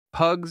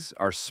Pugs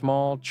are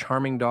small,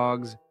 charming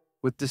dogs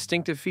with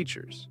distinctive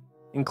features,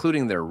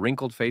 including their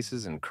wrinkled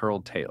faces and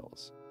curled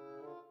tails.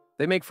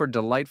 They make for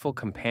delightful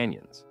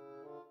companions,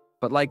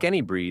 but like any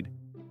breed,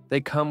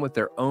 they come with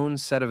their own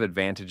set of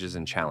advantages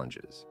and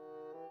challenges.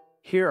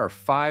 Here are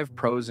 5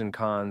 pros and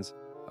cons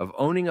of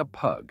owning a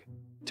pug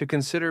to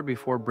consider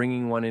before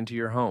bringing one into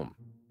your home.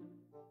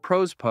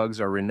 Pros: pugs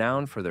are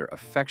renowned for their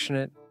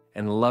affectionate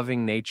and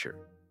loving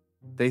nature.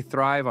 They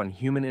thrive on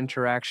human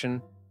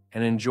interaction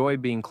and enjoy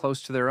being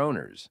close to their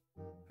owners,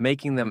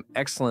 making them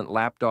excellent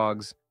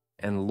lapdogs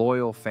and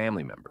loyal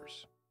family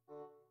members.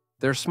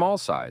 Their small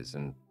size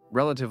and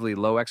relatively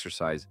low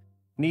exercise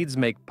needs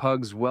make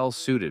pugs well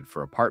suited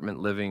for apartment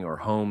living or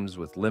homes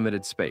with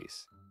limited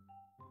space.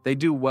 They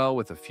do well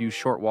with a few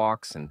short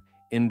walks and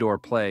indoor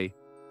play,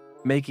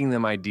 making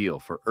them ideal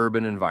for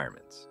urban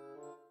environments.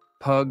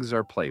 Pugs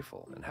are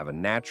playful and have a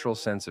natural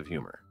sense of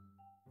humor.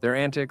 Their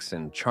antics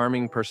and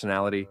charming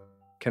personality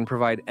can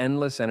provide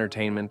endless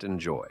entertainment and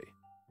joy,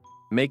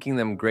 making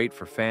them great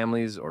for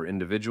families or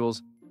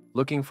individuals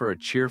looking for a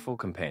cheerful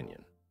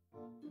companion.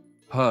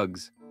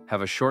 Pugs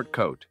have a short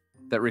coat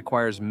that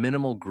requires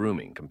minimal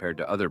grooming compared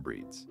to other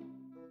breeds.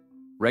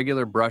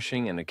 Regular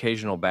brushing and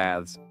occasional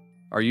baths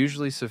are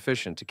usually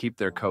sufficient to keep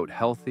their coat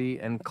healthy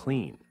and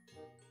clean.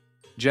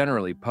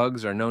 Generally,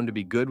 pugs are known to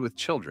be good with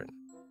children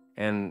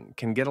and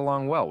can get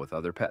along well with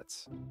other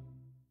pets.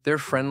 Their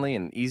friendly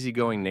and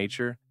easygoing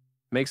nature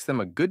makes them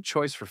a good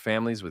choice for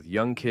families with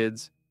young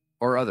kids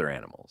or other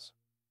animals.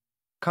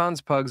 Cons: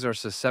 pugs are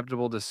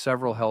susceptible to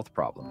several health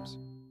problems,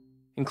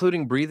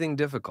 including breathing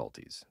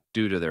difficulties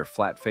due to their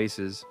flat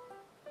faces,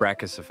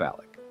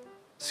 brachycephalic,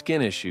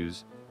 skin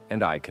issues,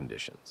 and eye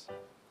conditions.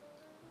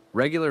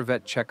 Regular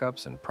vet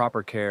checkups and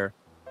proper care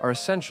are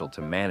essential to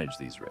manage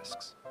these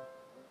risks.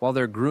 While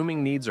their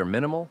grooming needs are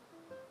minimal,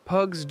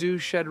 pugs do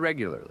shed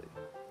regularly.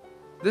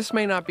 This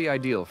may not be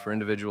ideal for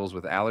individuals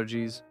with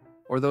allergies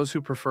or those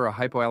who prefer a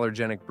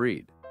hypoallergenic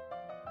breed.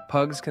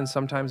 Pugs can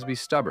sometimes be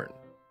stubborn,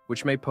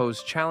 which may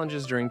pose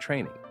challenges during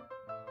training.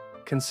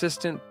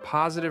 Consistent,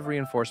 positive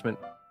reinforcement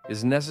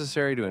is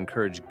necessary to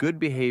encourage good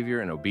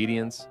behavior and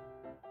obedience.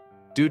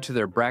 Due to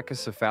their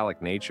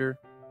brachycephalic nature,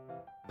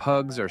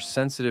 pugs are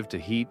sensitive to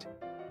heat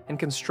and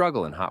can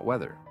struggle in hot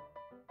weather.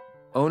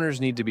 Owners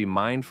need to be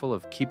mindful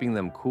of keeping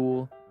them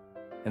cool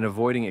and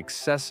avoiding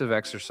excessive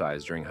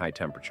exercise during high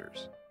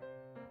temperatures.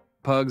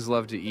 Pugs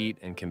love to eat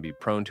and can be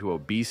prone to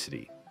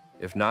obesity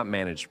if not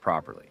managed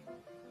properly.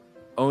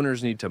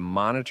 Owners need to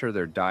monitor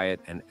their diet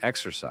and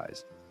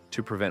exercise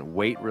to prevent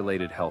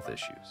weight-related health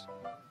issues.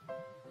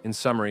 In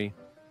summary,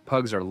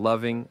 pugs are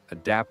loving,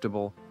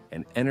 adaptable,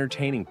 and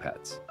entertaining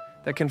pets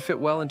that can fit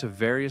well into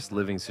various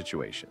living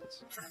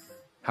situations.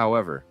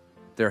 However,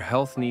 their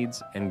health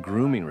needs and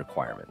grooming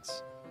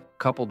requirements,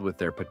 coupled with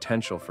their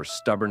potential for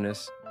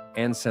stubbornness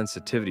and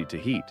sensitivity to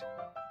heat,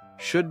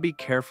 should be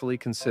carefully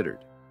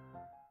considered.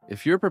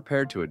 If you're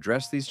prepared to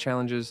address these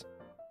challenges,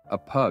 a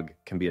pug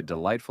can be a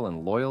delightful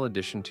and loyal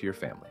addition to your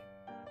family.